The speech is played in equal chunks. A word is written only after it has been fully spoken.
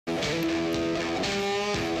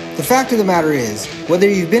The fact of the matter is, whether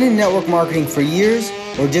you've been in network marketing for years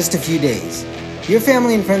or just a few days, your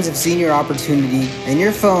family and friends have seen your opportunity and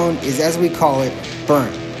your phone is, as we call it,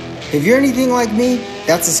 burnt. If you're anything like me,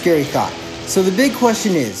 that's a scary thought. So the big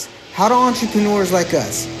question is, how do entrepreneurs like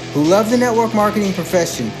us, who love the network marketing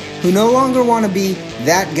profession, who no longer want to be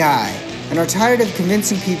that guy, and are tired of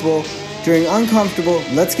convincing people during uncomfortable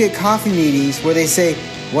let's get coffee meetings where they say,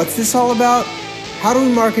 what's this all about? How do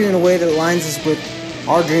we market in a way that aligns us with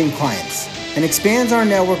our dream clients and expands our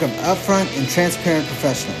network of upfront and transparent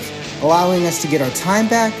professionals, allowing us to get our time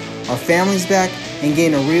back, our families back, and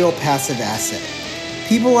gain a real passive asset?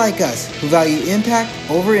 People like us who value impact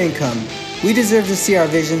over income, we deserve to see our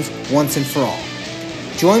visions once and for all.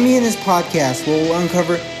 Join me in this podcast where we'll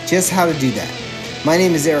uncover just how to do that. My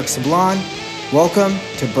name is Eric Sablon. Welcome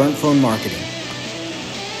to Burnt Phone Marketing.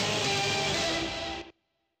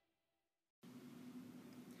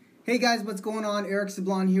 Hey guys, what's going on? Eric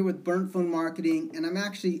Sablon here with Burnt Phone Marketing, and I'm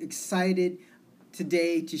actually excited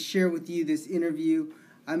today to share with you this interview.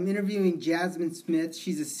 I'm interviewing Jasmine Smith.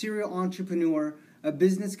 She's a serial entrepreneur, a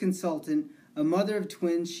business consultant, a mother of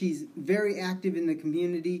twins. She's very active in the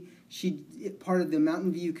community. She's part of the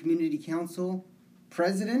Mountain View Community Council,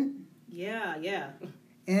 president. Yeah.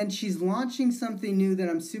 And she's launching something new that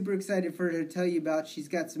I'm super excited for her to tell you about. She's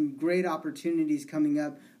got some great opportunities coming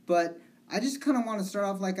up, but I just kind of want to start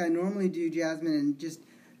off like I normally do, Jasmine, and just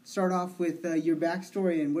start off with your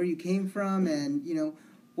backstory and where you came from and,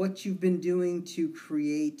 what you've been doing to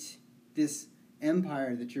create this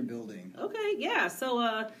empire that you're building. Okay, yeah. So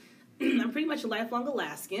I'm pretty much a lifelong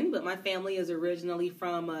Alaskan, but my family is originally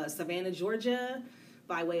from Savannah, Georgia,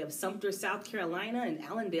 by way of Sumter, South Carolina, and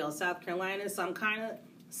Allendale, South Carolina. So I'm kind of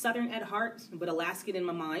Southern at heart, but Alaskan in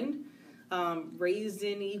my mind. Raised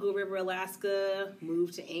in Eagle River, Alaska,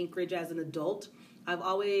 moved to Anchorage as an adult. I've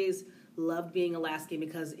always loved being Alaskan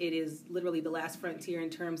because it is literally the last frontier in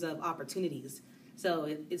terms of opportunities. So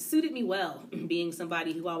it suited me well, being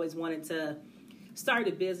somebody who always wanted to start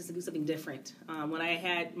a business and do something different. When I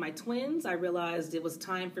had my twins, I realized it was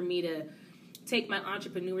time for me to take my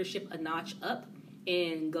entrepreneurship a notch up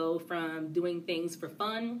and go from doing things for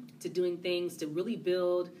fun to doing things to really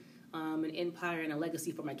build an empire and a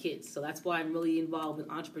legacy for my kids. So that's why I'm really involved with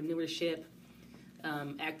entrepreneurship,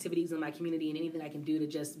 activities in my community, and anything I can do to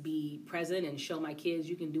just be present and show my kids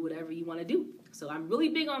you can do whatever you want to do. So I'm really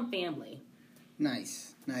big on family.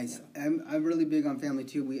 Nice. I'm really big on family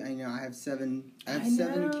too. I have seven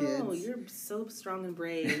kids. You're so strong and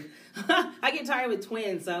brave. I get tired with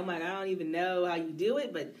twins, so I'm like, I don't even know how you do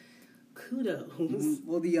it, but kudos.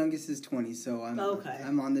 Well, the youngest is 20, so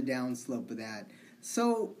I'm on the down slope of that.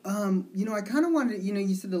 So, I kind of wanted,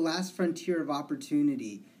 you said the last frontier of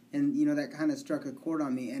opportunity, and, that kind of struck a chord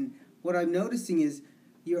on me. And what I'm noticing is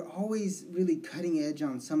you're always really cutting edge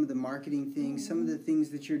on some of the marketing things, some of the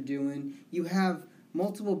things that you're doing. You have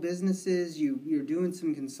multiple businesses, you're doing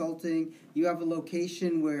some consulting, you have a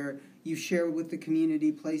location where you share with the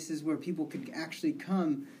community places where people could actually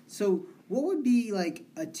come. So what would be like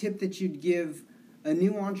a tip that you'd give a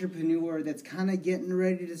new entrepreneur that's kind of getting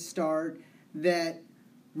ready to start, that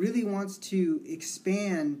really wants to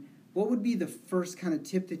expand? What would be the first kind of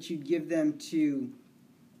tip that you'd give them to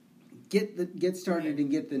get started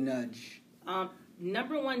and get the nudge?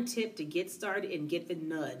 Number one tip to get started and get the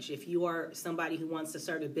nudge, if you are somebody who wants to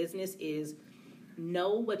start a business, is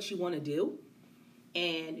know what you want to do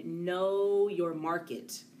and know your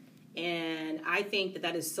market. And I think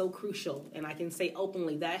that is so crucial. And I can say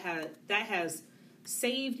openly that has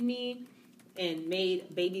saved me and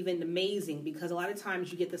made Baby Vend amazing, because a lot of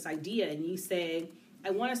times you get this idea and you say, I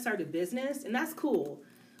want to start a business, and that's cool,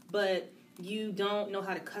 but you don't know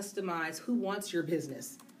how to customize who wants your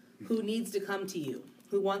business, who needs to come to you,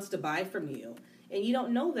 who wants to buy from you. And you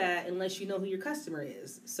don't know that unless you know who your customer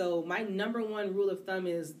is. So my number one rule of thumb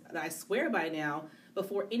is that I swear by now,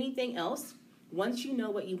 before anything else, once you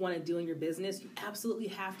know what you want to do in your business, you absolutely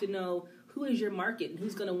have to know who is your market and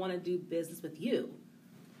who's going to want to do business with you.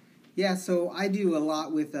 Yeah, so I do a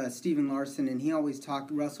lot with Steven Larson, and he always talked,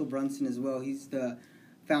 Russell Brunson as well. He's the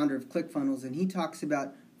founder of ClickFunnels, and he talks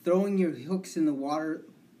about throwing your hooks in the water,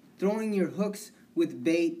 throwing your hooks with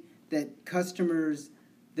bait that customers,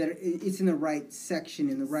 that it's in the right section,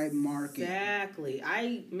 in the right market. Exactly.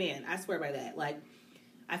 I swear by that. Like,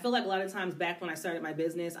 I feel like a lot of times back when I started my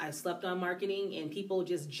business, I slept on marketing, and people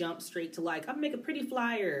just jump straight to like, I'm gonna make a pretty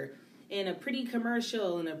flyer and a pretty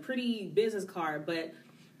commercial and a pretty business card. But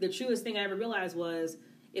the truest thing I ever realized was,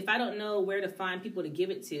 if I don't know where to find people to give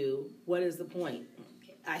it to, what is the point?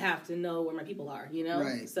 I have to know where my people are,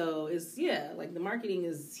 Right. So it's, like the marketing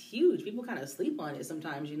is huge. People kind of sleep on it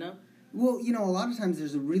sometimes, Well, a lot of times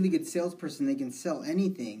there's a really good salesperson. They can sell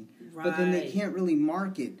anything, but then they can't really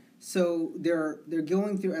market. So they're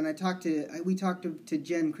going through, and we talked to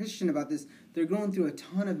Jen Christian about this. They're going through a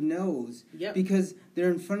ton of no's because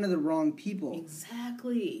they're in front of the wrong people.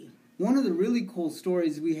 Exactly. One of the really cool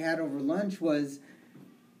stories we had over lunch was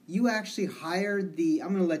you actually hired I'm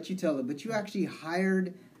going to let you tell it, but you actually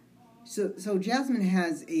hired. So Jasmine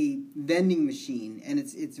has a vending machine, and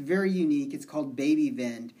it's very unique. It's called Baby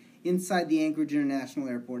Vend inside the Anchorage International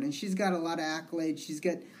Airport, and she's got a lot of accolades. She's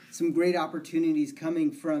got some great opportunities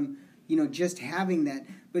coming from just having that.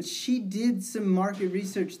 But she did some market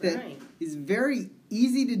research that is very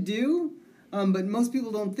easy to do, but most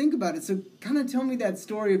people don't think about it. So kind of tell me that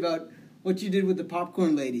story about what you did with the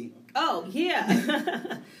popcorn lady. Oh,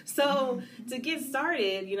 yeah. So to get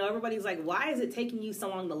started, everybody's like, why is it taking you so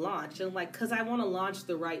long to launch? And I'm like, because I want to launch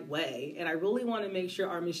the right way. And I really want to make sure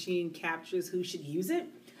our machine captures who should use it.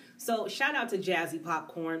 So shout out to Jazzy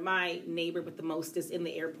Popcorn, my neighbor with the mostest in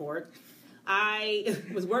the airport. I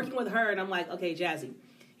was working with her, and I'm like, okay, Jazzy,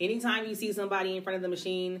 anytime you see somebody in front of the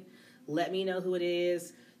machine, let me know who it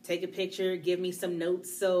is. Take a picture, give me some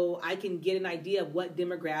notes so I can get an idea of what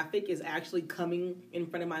demographic is actually coming in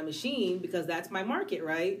front of my machine, because that's my market,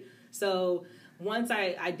 right? So once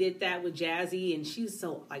I did that with Jazzy, and she's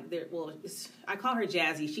so I call her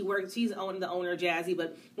Jazzy. She's the owner of Jazzy,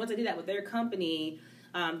 but once I did that with their company,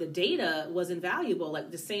 the data was invaluable, like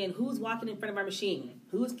just saying who's walking in front of our machine,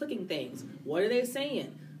 who's clicking things, what are they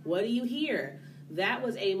saying, what do you hear? That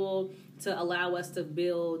was able to allow us to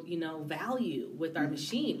build, value with our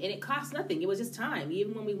machine. And it cost nothing. It was just time.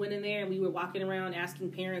 Even when we went in there and we were walking around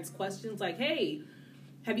asking parents questions like, hey,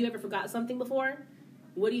 have you ever forgot something before?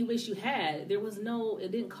 What do you wish you had?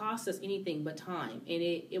 It didn't cost us anything but time. And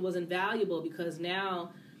it was invaluable because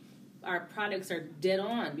now our products are dead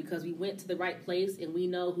on because we went to the right place and we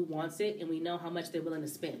know who wants it and we know how much they're willing to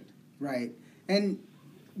spend. Right. And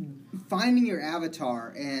finding your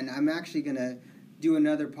avatar, and I'm actually going to do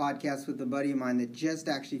another podcast with a buddy of mine that just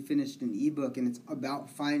actually finished an ebook, and it's about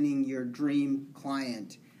finding your dream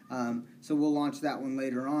client. So we'll launch that one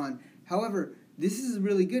later on. However, this is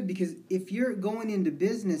really good because if you're going into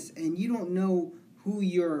business and you don't know who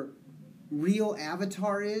your real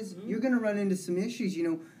avatar is, you're going to run into some issues.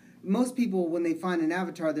 Most people, when they find an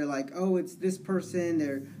avatar, they're like, oh, it's this person,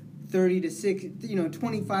 they're 30 to 6,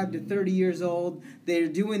 25 to 30 years old, they're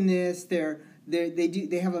doing this,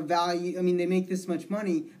 they have a value. I mean, they make this much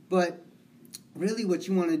money, but really what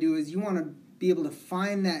you want to do is you want to be able to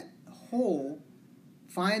find that hole,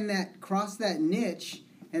 cross that niche,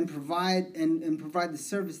 and provide the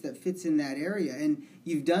service that fits in that area. And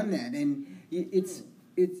you've done that, and it's.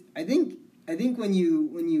 I think when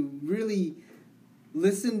you really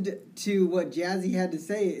listened to what Jazzy had to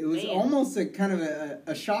say, it was almost a kind of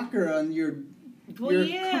a shocker on your. Well,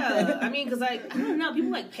 yeah. I mean, because I don't know.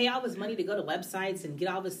 People pay all this money to go to websites and get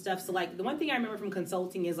all this stuff. So the one thing I remember from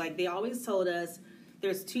consulting is they always told us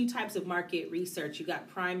there's two types of market research. You got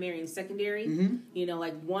primary and secondary.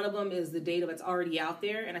 Mm-hmm. One of them is the data that's already out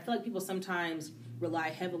there. And I feel like people sometimes rely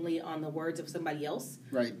heavily on the words of somebody else.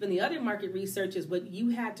 Right. Then the other market research is what you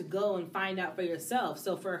had to go and find out for yourself.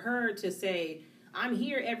 So for her to say, I'm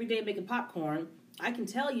here every day making popcorn, I can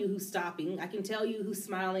tell you who's stopping. I can tell you who's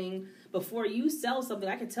smiling. Before you sell something,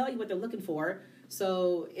 I can tell you what they're looking for.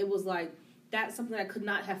 So it was that's something I could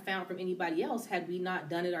not have found from anybody else had we not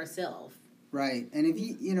done it ourselves. Right. And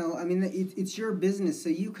if it's your business, so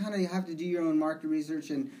you kind of have to do your own market research.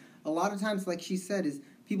 And a lot of times, like she said, is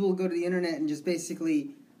people will go to the internet and just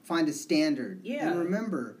basically find a standard. Yeah. And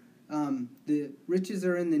remember, the riches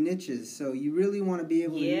are in the niches. So you really want to be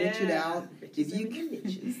able to niche it out. If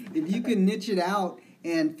you can niche it out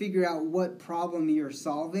and figure out what problem you're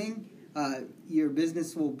solving, your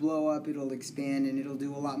business will blow up, it'll expand, and it'll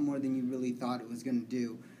do a lot more than you really thought it was going to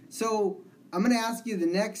do. So I'm going to ask you the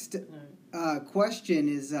next question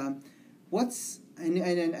is, and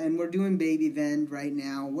we're doing Baby Vend right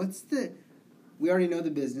now. We already know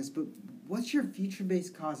the business, but what's your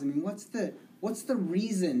future-based cause? I mean, what's the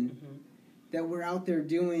reason that we're out there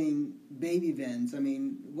doing Baby Vends? I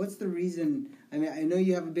mean, what's the reason? I mean, I know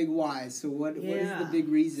you have a big why, so what is the big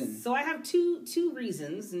reason? So I have two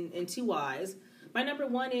reasons and two whys. My number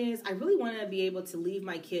one is I really want to be able to leave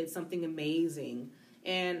my kids something amazing.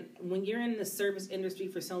 And when you're in the service industry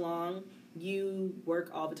for so long, you work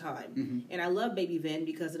all the time. Mm-hmm. And I love Baby Vend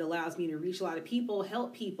because it allows me to reach a lot of people,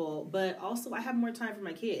 help people, but also I have more time for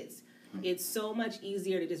my kids. Mm-hmm. It's so much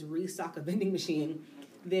easier to just restock a vending machine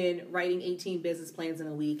than writing 18 business plans in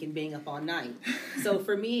a week and being up all night. So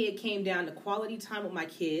for me, it came down to quality time with my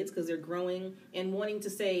kids because they're growing and wanting to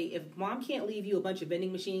say, if mom can't leave you a bunch of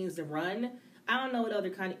vending machines to run, I don't know what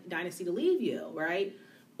other kind of dynasty to leave you, right?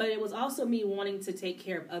 But it was also me wanting to take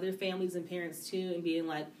care of other families and parents too and being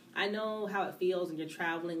like, I know how it feels when you're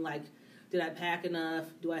traveling, like, did I pack enough?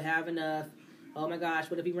 Do I have enough? Oh my gosh,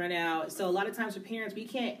 what if we run out? So a lot of times for parents, we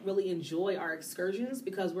can't really enjoy our excursions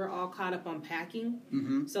because we're all caught up on packing.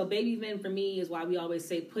 Mm-hmm. So baby bin for me is why we always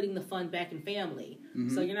say putting the fun back in family.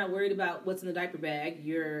 Mm-hmm. So you're not worried about what's in the diaper bag.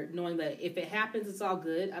 You're knowing that if it happens, it's all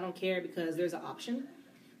good. I don't care because there's an option.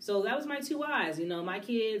 So that was my two eyes, my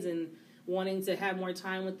kids and wanting to have more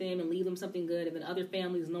time with them and leave them something good. And then other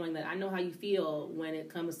families knowing that I know how you feel when it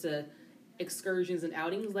comes to excursions and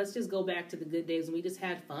outings. Let's just go back to the good days when we just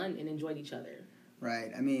had fun and enjoyed each other. Right.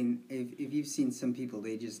 I mean, if you've seen some people,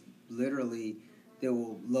 they just literally, they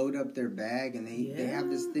will load up their bag and they have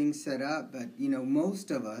this thing set up. But, most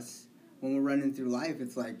of us, when we're running through life,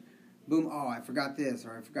 it's like, boom, oh, I forgot this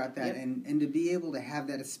or I forgot that. Yep. And to be able to have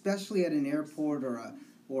that, especially at an airport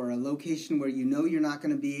or a location where you're not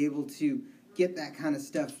going to be able to get that kind of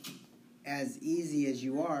stuff as easy as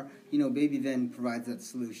you are, Baby then provides that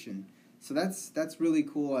solution. So that's really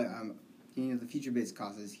cool. The future-based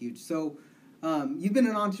cause is huge. So you've been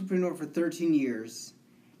an entrepreneur for 13 years,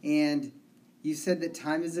 and you said that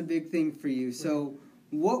time is a big thing for you. So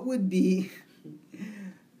what would you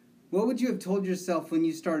have told yourself when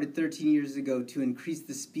you started 13 years ago to increase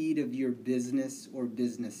the speed of your business or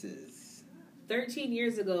businesses? 13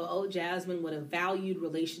 years ago, Jasmine would have valued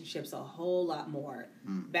relationships a whole lot more.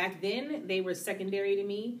 Back then, they were secondary to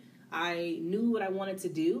me. I knew what I wanted to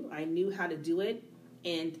do. I knew how to do it.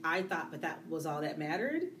 And I thought that was all that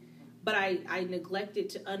mattered. But I neglected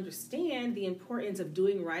to understand the importance of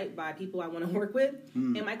doing right by people I want to work with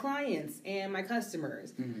and my clients and my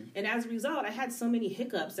customers. Mm-hmm. And as a result, I had so many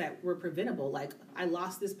hiccups that were preventable. Like, I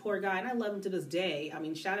lost this poor guy, and I love him to this day. I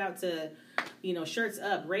mean, shout out to, Shirts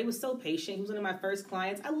Up. Ray was so patient. He was one of my first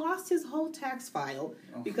clients. I lost his whole tax file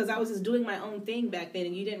because I was just doing my own thing back then,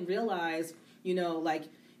 and you didn't realize,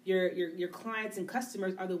 your clients and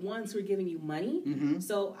customers are the ones who are giving you money. Mm-hmm.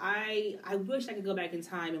 So I wish I could go back in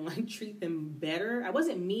time and treat them better. I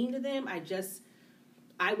wasn't mean to them.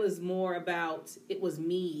 I was more about it was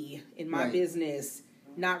me in my business,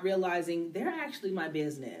 not realizing they're actually my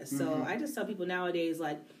business. Mm-hmm. So I just tell people nowadays,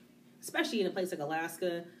 especially in a place like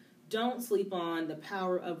Alaska, don't sleep on the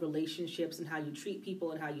power of relationships and how you treat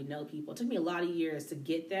people and how you know people. It took me a lot of years to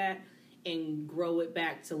get that and grow it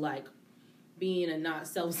back to being a not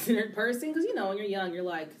self-centered person, because when you're young, you're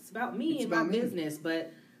like, it's about me and my business.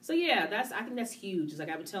 But so I think that's huge. It's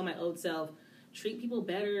I would tell my old self, treat people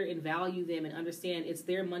better and value them and understand it's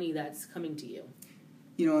their money that's coming to you.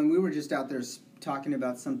 And we were just out there talking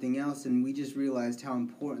about something else, and we just realized how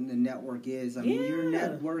important the network is. I mean, your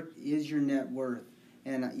network is your net worth,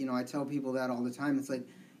 and I tell people that all the time. It's like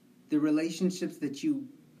the relationships that you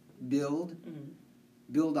build. Mm-hmm.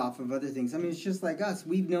 Build off of other things. I mean, it's just like us.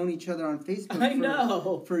 We've known each other on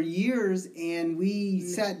Facebook for years, and we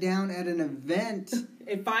sat down at an event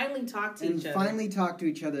and finally talked to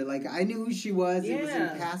each other. Like, I knew who she was. Yeah. It was in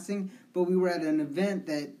passing, but we were at an event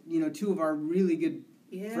that two of our really good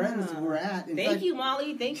friends were at. Thank you,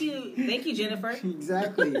 Molly. Thank you, Jennifer.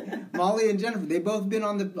 Exactly, Molly and Jennifer. They've both been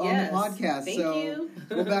on the podcast. Thank you.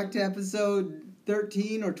 Go back to episode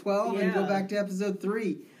 13 or 12, and go back to episode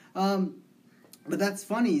 3. But that's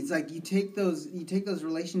funny. It's like you take those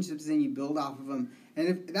relationships and you build off of them. And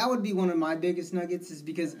if that would be one of my biggest nuggets, is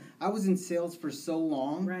because I was in sales for so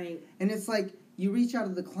long. Right. And it's like you reach out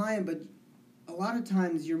to the client, but a lot of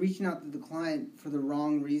times you're reaching out to the client for the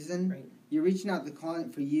wrong reason. Right. You're reaching out to the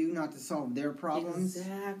client for you, not to solve their problems.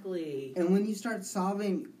 Exactly. And when you start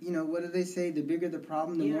solving, what do they say? The bigger the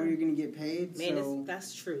problem, the more you're going to get paid. Man,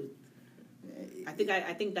 that's true. I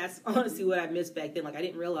think that's honestly what I missed back then. I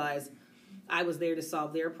didn't realize I was there to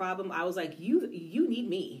solve their problem. I was like, you need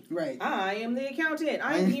me. Right. I am the accountant.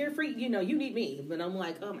 I'm here for, you need me. But I'm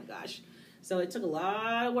like, oh my gosh. So it took a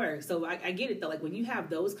lot of work. So I get it though. When you have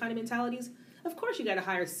those kind of mentalities, of course you got to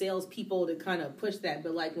hire salespeople to kind of push that.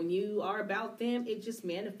 But when you are about them, it just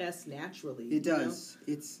manifests naturally. It does.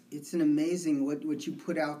 It's an amazing what you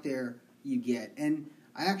put out there, you get. And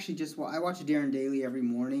I actually I watch Darren Daily every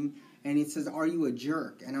morning, and he says, "Are you a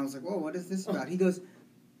jerk?" And I was like, "Whoa, what is this about?" He goes,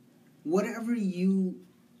 whatever you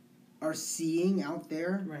are seeing out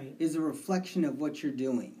there is a reflection of what you're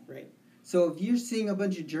doing. Right. So if you're seeing a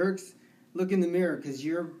bunch of jerks, look in the mirror, because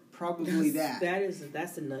you're probably that.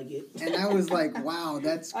 That's a nugget. And I was like, wow,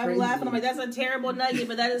 that's crazy. I'm laughing. I'm like, that's a terrible nugget,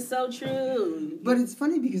 but that is so true. But it's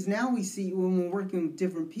funny because now we see when we're working with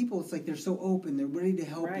different people, it's like they're so open. They're ready to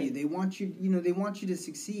help you. They want you, they want you to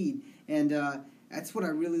succeed. And that's what I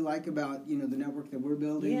really like about, the network that we're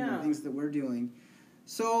building, the things that we're doing.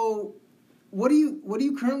 So what are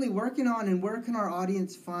you currently working on, and where can our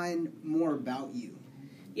audience find more about you?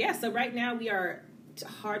 Yeah, so right now we are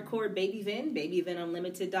hardcore BabyVin,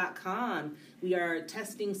 babyvinunlimited.com. We are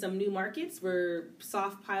testing some new markets. We're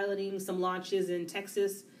soft piloting some launches in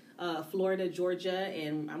Texas, Florida, Georgia,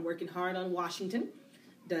 and I'm working hard on Washington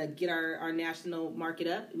to get our national market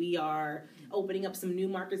up. We are opening up some new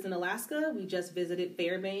markets in Alaska. We just visited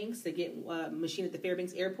Fairbanks to get a machine at the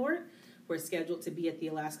Fairbanks Airport. We're scheduled to be at the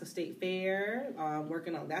Alaska State Fair.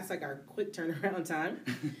 Working on that's like our quick turnaround time.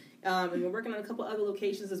 And we're working on a couple other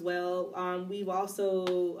locations as well. We've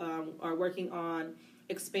also are working on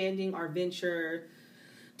expanding our venture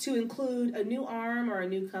to include a new arm or a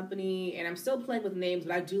new company. And I'm still playing with names,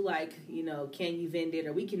 but I do like, can you vend it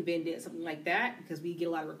or we can vend it, something like that, because we get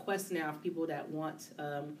a lot of requests now for people that want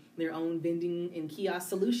their own vending and kiosk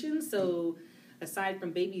solutions. So aside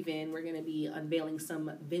from BabyVin, we're going to be unveiling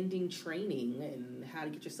some vending training and how to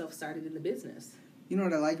get yourself started in the business. You know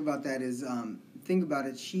what I like about that is, think about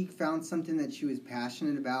it. She found something that she was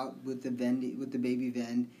passionate about with the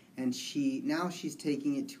BabyVin, and she's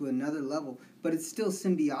taking it to another level. But it's still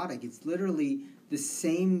symbiotic. It's literally the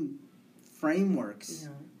same frameworks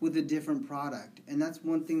with a different product, and that's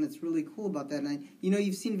one thing that's really cool about that. And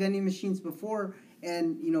you've seen vending machines before.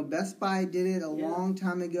 And, Best Buy did it a long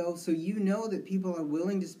time ago, so that people are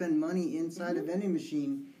willing to spend money inside a vending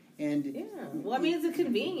machine. And well, I mean, it's a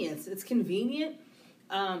convenience. It's convenient,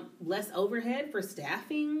 less overhead for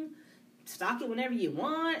staffing, stock it whenever you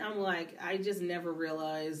want. I'm like, I just never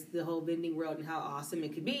realized the whole vending world and how awesome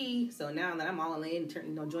it could be. So now that I'm all in,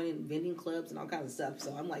 joining vending clubs and all kinds of stuff,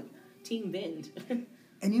 so I'm like, team vend.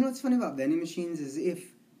 And what's funny about vending machines is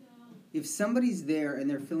if somebody's there and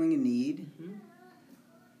they're filling a need,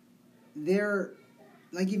 they're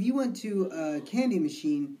like, if you went to a candy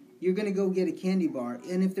machine, you're going to go get a candy bar,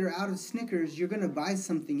 and if they're out of Snickers, you're going to buy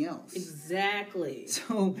something else. Exactly.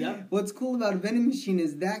 So what's cool about a vending machine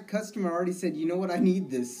is that customer already said, you know what, I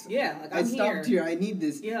need this. Yeah, like I stopped here, I need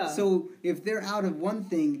this. Yeah. So if they're out of one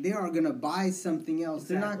thing, they are going to buy something else.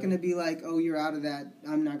 Exactly. They're not going to be like, oh, you're out of that,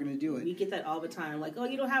 I'm not going to do it. We get that all the time. Like, oh,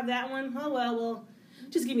 you don't have that one? Oh, well,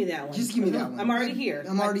 just give me that one. Just give me that one. I'm already here.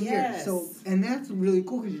 I'm already here. So, and that's really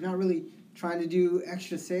cool because you're not really trying to do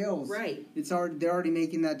extra sales. Right. They're already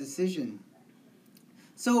making that decision.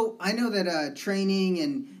 So I know that training,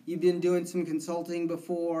 and you've been doing some consulting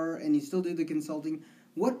before, and you still do the consulting.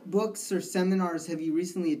 What books or seminars have you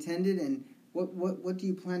recently attended, and what do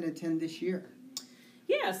you plan to attend this year?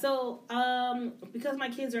 Yeah, so because my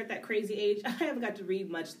kids are at that crazy age, I haven't got to read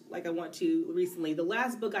much like I want to recently. The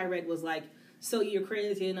last book I read was like, So You're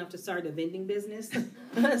Crazy Enough to Start a Vending Business.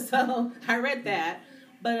 So I read that.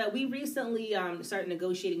 But we recently started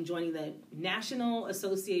negotiating joining the National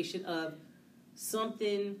Association of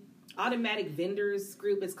something Automatic Vendors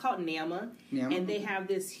Group. It's called NAMA. And they have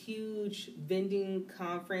this huge vending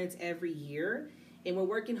conference every year. And we're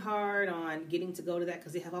working hard on getting to go to that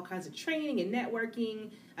because they have all kinds of training and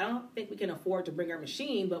networking. I don't think we can afford to bring our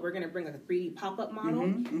machine, but we're going to bring like a 3D pop-up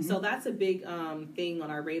model. So that's a big thing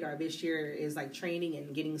on our radar this year is like training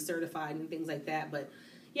and getting certified and things like that. But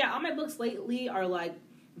yeah, all my books lately are like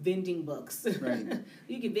vending books. Right.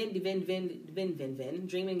 You can vend,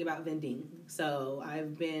 dreaming about vending. So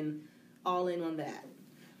I've been all in on that.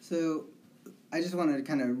 So I just wanted to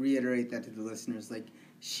kind of reiterate that to the listeners. Like,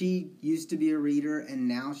 she used to be a reader, and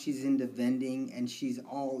now she's into vending, and she's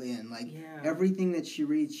all in. Like, everything that she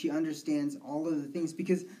reads, she understands all of the things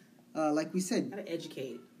because, like we said... Gotta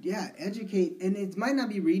educate. Yeah, educate. And it might not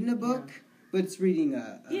be reading a book, but it's reading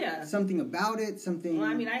something about it, something... Well,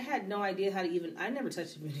 I mean, I had no idea how to even... I never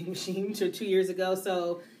touched a vending machine until 2 years ago,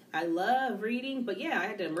 so I love reading. But yeah, I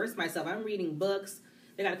had to immerse myself. I'm reading books.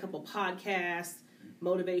 They got a couple podcasts,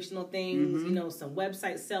 motivational things, some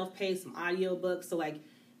website self-paced, some audio books. So, like,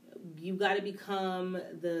 you got to become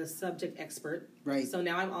the subject expert. Right. So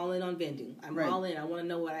now I'm all in on vending. I'm all in. I want to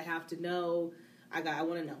know what I have to know. I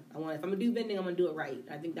want to know. If I'm going to do vending, I'm going to do it right.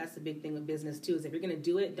 I think that's the big thing with business, too, is if you're going to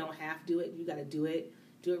do it, don't half do it. You got to do it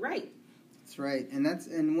right. That's right.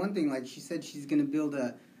 And one thing, like she said, she's going to build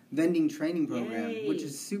a vending training program, which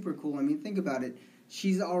is super cool. I mean, think about it.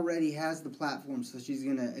 She's already has the platform, so she's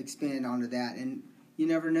going to expand onto that. And you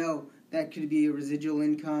never know. That could be a residual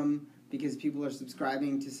income because people are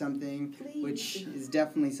subscribing to something, which is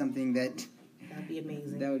definitely something that... That'd be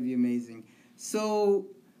amazing. That would be amazing. So...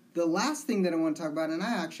 the last thing that I want to talk about, and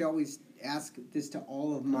I actually always ask this to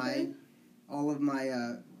all of my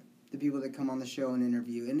the people that come on the show and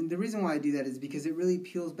interview. And the reason why I do that is because it really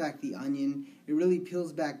peels back the onion. It really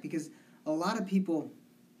peels back because a lot of people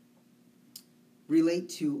relate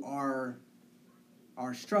to our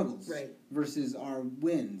struggles versus our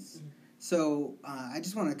wins. Mm-hmm. So I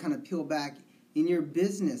just want to kind of peel back. In your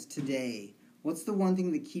business today, what's the one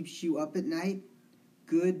thing that keeps you up at night?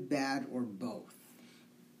 Good, bad, or both?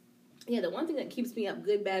 Yeah, the one thing that keeps me up,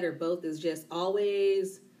 good, bad, or both, is just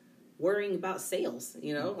always worrying about sales.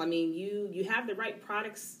 You know, I mean, you have the right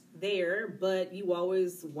products there, but you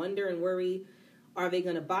always wonder and worry, are they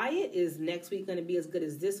going to buy it? Is next week going to be as good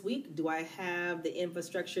as this week? Do I have the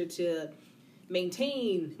infrastructure to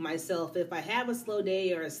maintain myself if I have a slow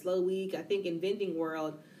day or a slow week? I think in vending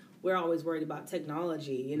world, we're always worried about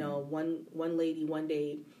technology. You know, one lady one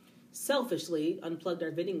day selfishly unplugged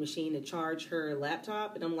our vending machine to charge her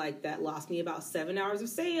laptop, and I'm like, that lost me about 7 hours of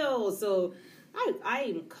sales. So I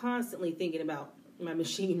am constantly thinking about my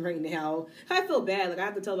machine right now. I feel bad. Like, I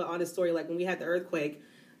have to tell my honest story. Like, when we had the earthquake,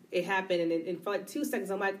 it happened, and for like 2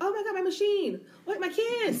 seconds, I'm like, oh my God, my machine. What, my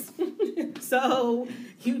kids? So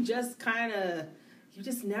you just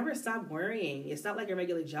never stop worrying. It's not like a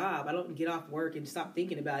regular job. I don't get off work and stop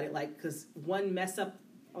thinking about it. Like, because one mess up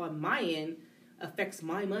on my end affects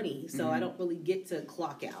my money. So I don't really get to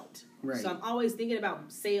clock out. Right. So I'm always thinking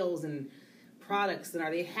about sales and products, and are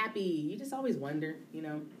they happy? You just always wonder, you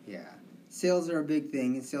know? Yeah. Sales are a big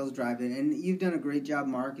thing, and sales drive it. And you've done a great job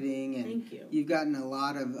marketing. And thank you. You've gotten a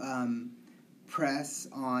lot of press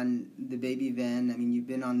on the Baby Ven. I mean, you've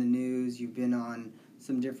been on the news. You've been on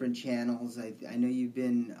some different channels. I know you've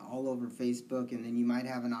been all over Facebook, and then you might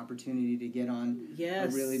have an opportunity to get on a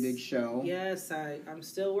really big show. Yes, I'm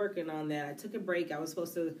still working on that. I took a break. I was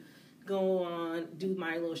supposed to go on, do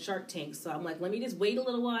my little Shark Tank. So I'm like, let me just wait a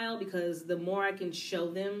little while, because the more I can show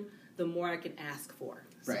them, the more I can ask for.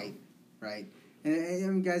 So. Right.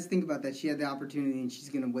 And guys, think about that. She had the opportunity, and she's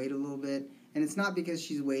going to wait a little bit. And it's not because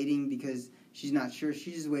she's waiting because she's not sure.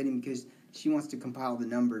 She's just waiting because she wants to compile the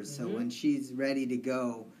numbers. Mm-hmm. So when she's ready to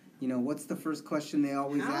go, you know, what's the first question they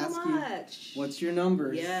always ask you? How much? What's your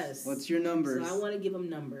numbers? Yes. What's your numbers? So I want to give them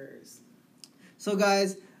numbers. So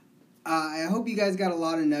guys, I hope you guys got a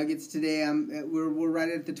lot of nuggets today. We're right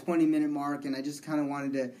at the 20-minute mark, and I just kind of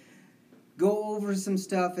wanted to go over some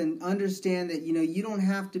stuff and understand that, you know, you don't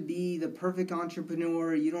have to be the perfect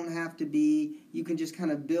entrepreneur. You don't have to be. You can just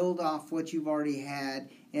kind of build off what you've already had.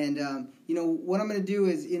 And you know what I'm going to do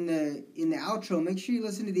is in the outro, make sure you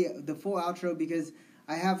listen to the full outro, because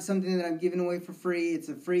I have something that I'm giving away for free. It's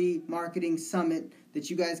a free marketing summit that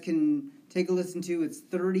you guys can take a listen to. It's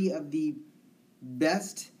 30 of the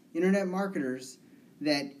best internet marketers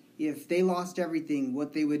that if they lost everything,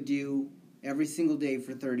 what they would do every single day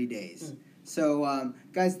for 30 days. So,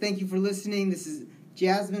 guys, thank you for listening. This is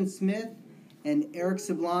Jasmine Smith and Eric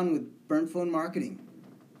Sablon with Burnt Phone Marketing.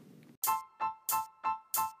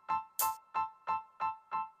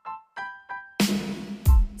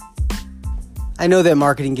 I know that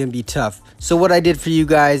marketing can be tough. So what I did for you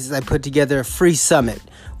guys is I put together a free summit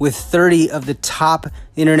with 30 of the top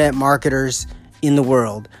internet marketers in the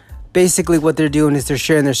world. Basically what they're doing is they're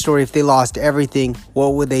sharing their story. If they lost everything,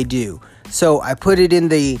 what would they do? So I put it in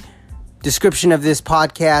the description of this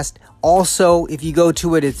podcast. Also, if you go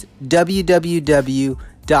to it, it's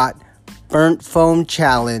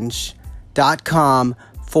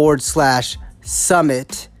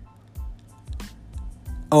www.burntphonechallenge.com/summit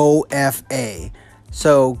OFA.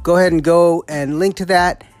 So go ahead and go and link to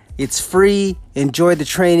that. It's free. Enjoy the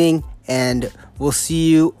training, and we'll see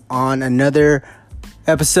you on another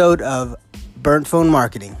episode of Burnt Phone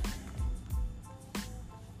Marketing.